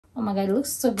Oh my god, it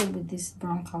looks so good with this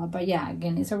brown color. But yeah,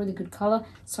 again, it's a really good color,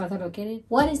 so I thought I'll get it.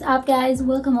 What is up, guys?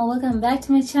 Welcome or welcome back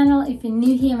to my channel. If you're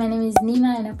new here, my name is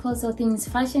Nima and I post all things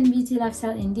fashion, beauty,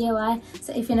 lifestyle, and DIY.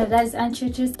 So if you know that is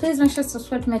uncharted, please make sure to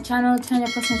subscribe to my channel, turn your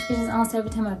post notifications on so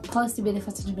every time I post you'll be the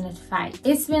first to be notified.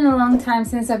 It's been a long time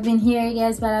since I've been here,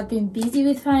 guys, but I've been busy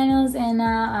with finals and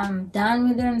now I'm done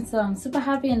with them, so I'm super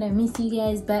happy and I miss you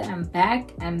guys, but I'm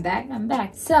back.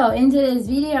 So in today's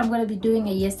video, I'm going to be doing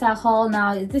a YesStyle haul.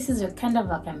 Now this is a kind of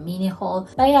like a mini haul,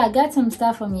 but yeah, I got some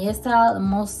stuff from YesStyle,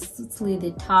 mostly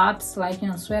the tops, like, you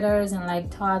know, sweaters and like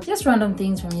tops, just random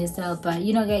things from YesStyle. But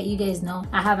you know, you guys know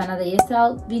I have another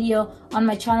YesStyle video on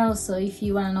my channel, so if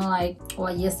you want to know like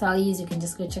what YesStyle is, you can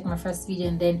just go check my first video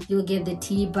and then you'll get the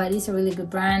tea. But it's a really good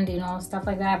brand, you know, stuff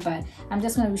like that. But I'm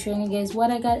just going to be showing you guys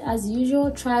what I got as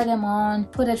usual. Try them on,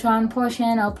 put a try on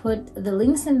portion. I'll put the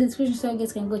links in the description so you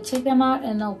guys can go check them out,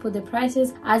 and I'll put the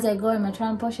prices as I go in my try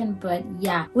on portion. But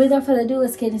yeah, without further ado,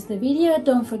 let's get into the video.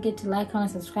 Don't forget to like,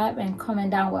 comment, subscribe, and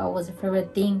comment down what was your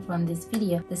favorite thing from this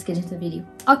video. Let's get into the video.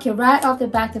 Okay, right off the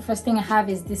bat, the first thing I have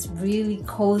is this really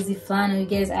cozy flannel. You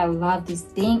guys, I love this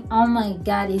thing. Oh my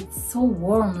god, it's so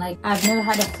warm. Like, I've never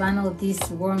had a flannel this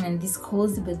warm and this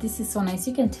cozy, but this is so nice.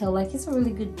 You can tell like it's a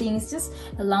really good thing. It's just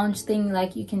a lounge thing.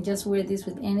 Like, you can just wear this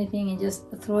with anything and just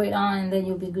throw it on and then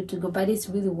you'll be good to go. But it's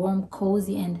really warm,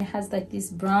 cozy, and it has like this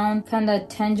brown kind of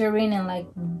tangerine and like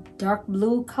dark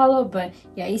blue color. But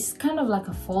yeah, it's kind of like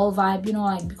a fall vibe, you know,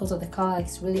 like because of the color, like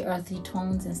it's really earthy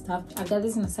tones and stuff. I got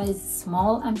this in a size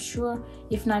small, I'm sure.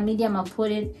 If not medium, I'll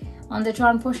put it on the try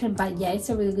on portion. But yeah, it's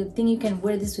a really good thing. You can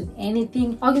wear this with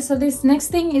anything. Okay, so this next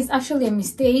thing is actually a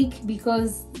mistake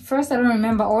because first I don't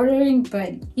remember ordering,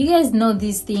 but you guys know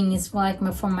this thing is like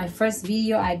from my first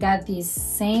video. I got this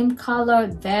same color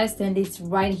vest and it's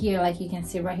right here, like you can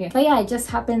see right here. But yeah, it just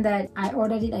happened that I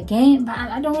ordered it again, but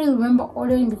I don't really remember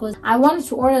ordering because I wanted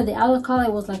to order the other color.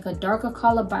 It was like a darker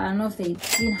color, but I don't know if they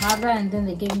didn't have that, and then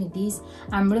they gave me these.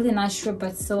 I'm really not sure,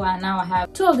 but so now I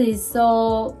have two of these,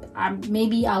 so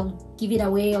maybe I'll give it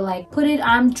away or like put it.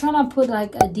 I'm trying to put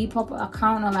like a Depop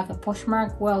account or like a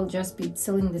Poshmark where I'll just be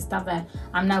selling the stuff that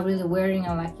I'm not really wearing,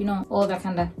 or like, you know, all that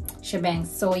kind of shebang.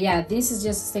 So yeah, this is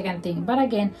just a second thing, but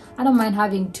again, I don't mind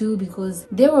having two because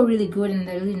they were really good and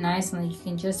they're really nice, and you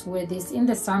can just wear this in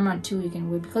the summer too. You can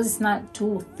wear because it's not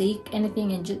too thick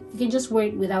anything, and you can just wear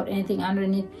it without anything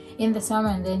underneath in the summer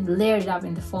and then layer it up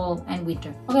in the fall and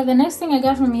winter. Okay, the next thing I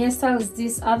got from YesStyle is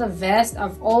this other vest.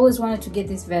 I've always wanted to get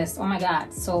this vest. Oh my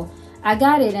god, so I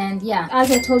got it. And yeah,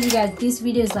 as I told you guys, this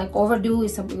video is like overdue.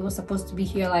 It was supposed to be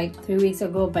here like 3 weeks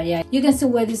ago, but yeah, you can still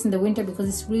wear this in the winter because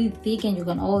it's really thick and you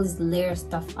can always layer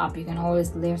stuff up.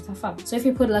 So if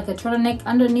you put like a turtleneck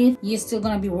underneath, you're still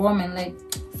gonna be warm and like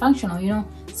functional, you know.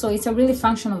 So it's a really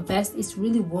functional vest. It's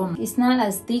really warm. It's not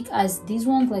as thick as these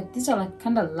ones. Like, these are like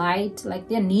kind of light, like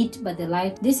they're neat but they're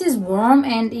light. This is warm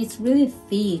and it's really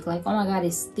thick. Like, oh my god,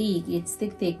 it's thick. It's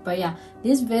thick. But yeah,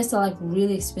 these vests are like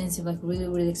really expensive, like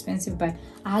really expensive. But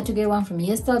I had to get one from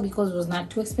YesStyle because it was not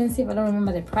too expensive. I don't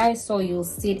remember the price, so you'll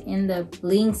see it in the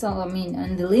links,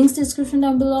 in the links description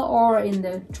down below or in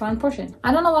the try on portion.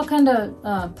 I don't know what kind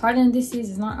of pattern this is.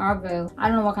 It's not argyle. I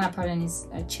don't know what kind of pattern is.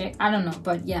 Check, I don't know,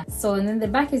 but yeah. So, and then the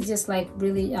back is just like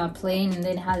really plain, and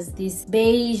then it has this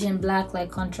beige and black like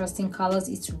contrasting colors.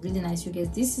 It's really nice, you guys.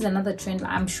 This is another trend.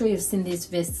 I'm sure you've seen this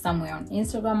vest somewhere on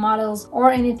Instagram models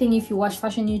or anything. If you watch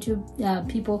fashion YouTube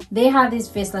people, they have this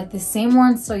vest like the same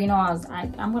one. So you know,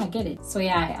 I'm gonna get it. So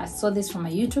yeah, I saw this from a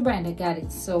YouTuber and I got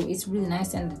it. So it's really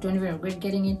nice and I don't even regret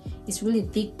getting it. It's really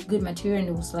thick, good material, and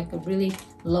it was like a really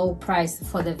low price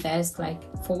for the vest. Like,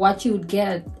 for what you would get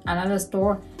at another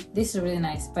store, this is really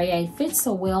nice. But yeah, it fits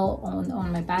so well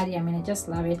on my body. I mean, I just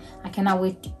love it. I cannot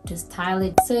wait to style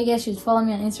it. So you guys should follow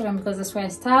me on Instagram because that's where I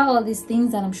style all these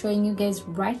things that I'm showing you guys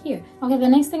right here. Okay, the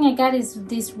next thing I got is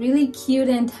this really cute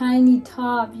and tiny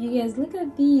top. You guys, look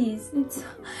at these.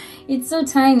 It's so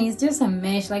tiny. It's just a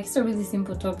mesh. Like, it's a really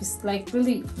simple top. It's like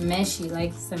really meshy. Like,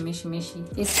 it's a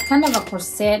meshy. It's kind of a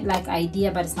corset like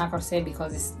idea, but it's not corset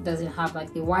because it doesn't have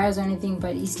like the wires or anything.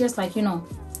 But it's just like, you know,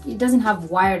 it doesn't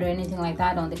have wired or anything like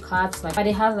that on the cups, like, but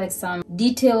it has like some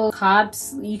detailed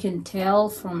cups. You can tell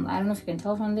from, I don't know if you can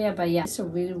tell from there, but yeah, it's a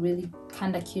really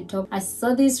kind of cute top. I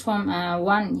saw this from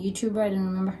one YouTuber. I don't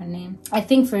remember her name. I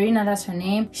think Farina, that's her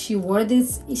name. She wore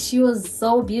this. She was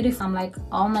so beautiful. I'm like,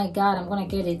 oh my god, I'm gonna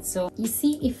get it. So you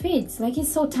see, it fits. Like,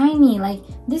 it's so tiny. Like,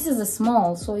 this is a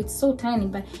small, so it's so tiny,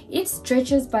 but it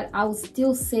stretches. But I would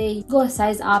still say go a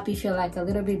size up if you're like a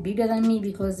little bit bigger than me,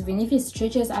 because even if it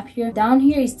stretches up here, down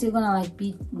here it's still gonna like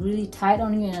be really tight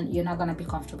on you and you're not gonna be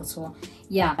comfortable. So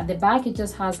yeah, at the back it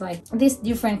just has like this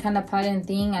different kind of pattern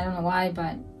thing. I don't know why,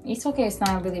 but it's okay, it's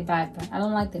not really bad, but I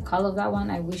don't like the color of that one.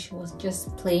 I wish it was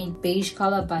just plain beige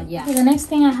color, but yeah. Okay, the next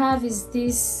thing I have is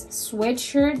this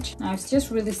sweatshirt. Now it's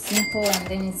just really simple, and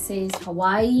then it says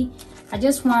Hawaii. I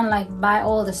just want like buy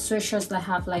all the sweatshirts that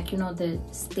have like, you know, the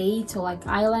states or like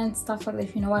island stuff like that,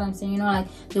 if you know what I'm saying, you know, like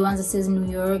the ones that says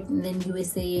New York and then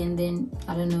USA and then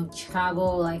I don't know,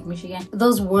 Chicago, like Michigan,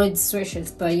 those words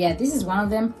sweatshirts. But yeah, this is one of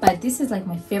them. But this is like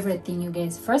my favorite thing, you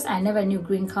guys. First, I never knew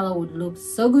green color would look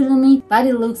so good on me, but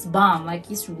it looks bomb.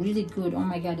 Like it's really good. Oh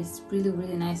my god, it's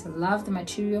really nice. I love the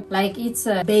material. Like it's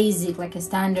a basic, like a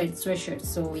standard sweatshirt.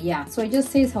 So yeah, so it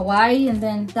just says Hawaii and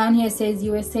then down here it says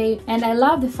USA, and I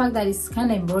love the fact that it's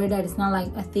kind of embroidered. It's not like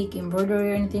a thick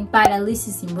embroidery or anything, but at least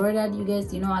it's embroidered, you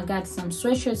guys. You know, I got some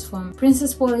sweatshirts from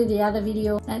Princess Polly, the other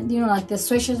video, and you know, like the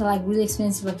sweatshirts are like really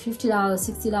expensive, like $50,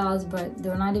 $60, but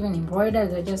they're not even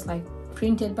embroidered, they're just like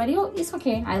printed. But it's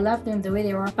okay, I love them the way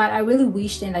they were, but I really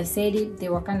wished, and I said it, they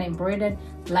were kind of embroidered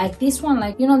like this one.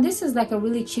 Like, you know, this is like a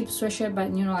really cheap sweatshirt,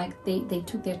 but you know, like they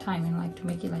took their time, you know, like to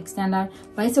make it like stand out.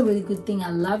 But it's a really good thing. I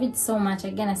love it so much.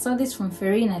 Again, I saw this from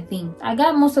Farine. I think I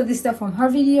got most of this stuff from her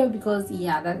video, because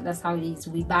yeah, that's how it is.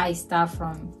 We buy stuff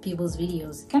from people's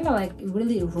videos. Kind of like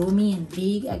really roomy and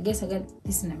big. I guess I got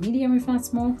this in a medium, if not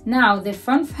small. Now the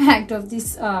fun fact of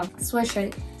this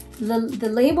sweatshirt, the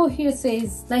label here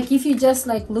says, like, if you just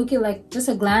like look at like just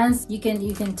a glance, you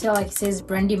can tell like it says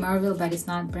Brandy Melville, but it's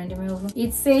not Brandy Melville.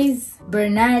 It says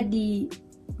Bernardi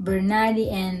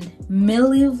and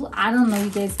Melville. I don't know, you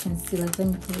guys can see, like, let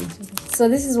me put it. So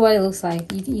this is what it looks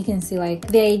like. You can see like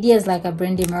the idea is like a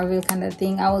Brandy Melville kind of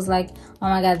thing. I was like, oh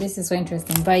my god, this is so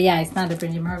interesting. But yeah, it's not a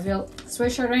Brandy Melville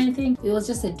sweatshirt or anything. It was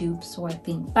just a dupe, so I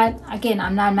think. But again,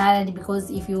 I'm not mad at it, because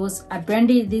if it was a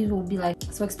Brandy, this would be like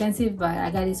so expensive, but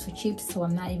I got this for cheap, so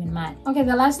I'm not even mad. Okay,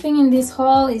 the last thing in this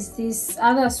haul is this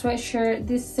other sweatshirt.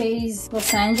 This says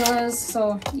Los Angeles,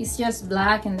 so it's just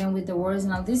black and then with the words.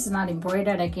 Now this is not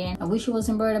embroidered. Again, I wish it was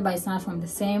embroidered, but it's not from the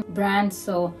same brand,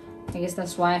 so I guess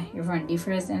that's why everyone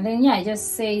differs. And then yeah, it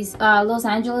just says Los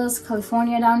Angeles,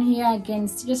 California down here. Again,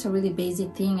 it's just a really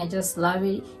basic thing. I just love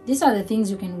it. These are the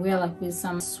things you can wear like with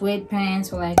some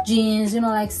sweatpants or like jeans, you know,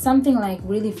 like something like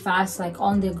really fast, like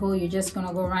on the go. You're just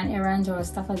gonna go run errands or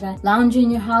stuff like that, lounge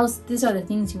in your house. These are the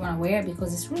things you want to wear,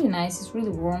 because it's really nice, it's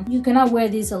really warm. You cannot wear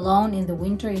this alone in the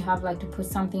winter. You have like to put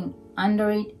something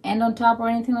under it and on top or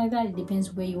anything like that. It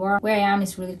depends where you are. Where I am,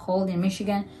 it's really cold in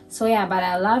Michigan, so yeah, but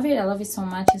I love it so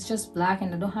much. It's just black,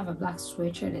 and I don't have a black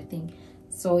sweatshirt, I think.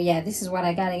 So yeah, this is what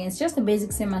I got. Again, it's just the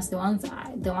basic same as the one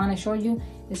I showed you.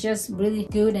 It's just really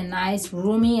good and nice,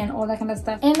 roomy and all that kind of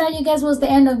stuff. And that, you guys, was the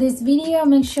end of this video.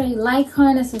 Make sure you like,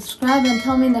 comment, and subscribe, and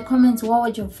tell me in the comments what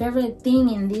was your favorite thing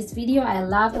in this video. I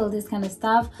love all this kind of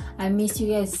stuff. I miss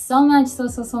you guys so much,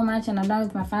 so much, and I'm done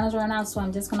with my finals right now, so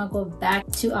I'm just gonna go back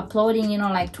to uploading, you know,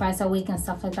 like twice a week and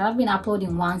stuff like that. I've been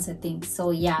uploading once, I think,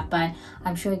 so yeah, but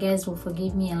I'm sure you guys will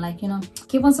forgive me and, like, you know,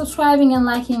 keep on subscribing and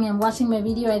liking and watching my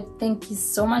video. I thank you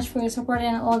so much for your support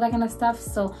and all that kind of stuff.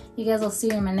 So you guys will see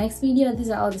you in my next video. These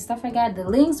are all the stuff I got. The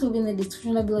links will be in the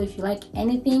description below. If you like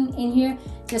anything in here,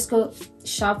 just go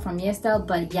shop from YesStyle.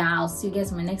 But yeah, I'll see you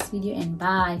guys in my next video, and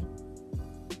bye.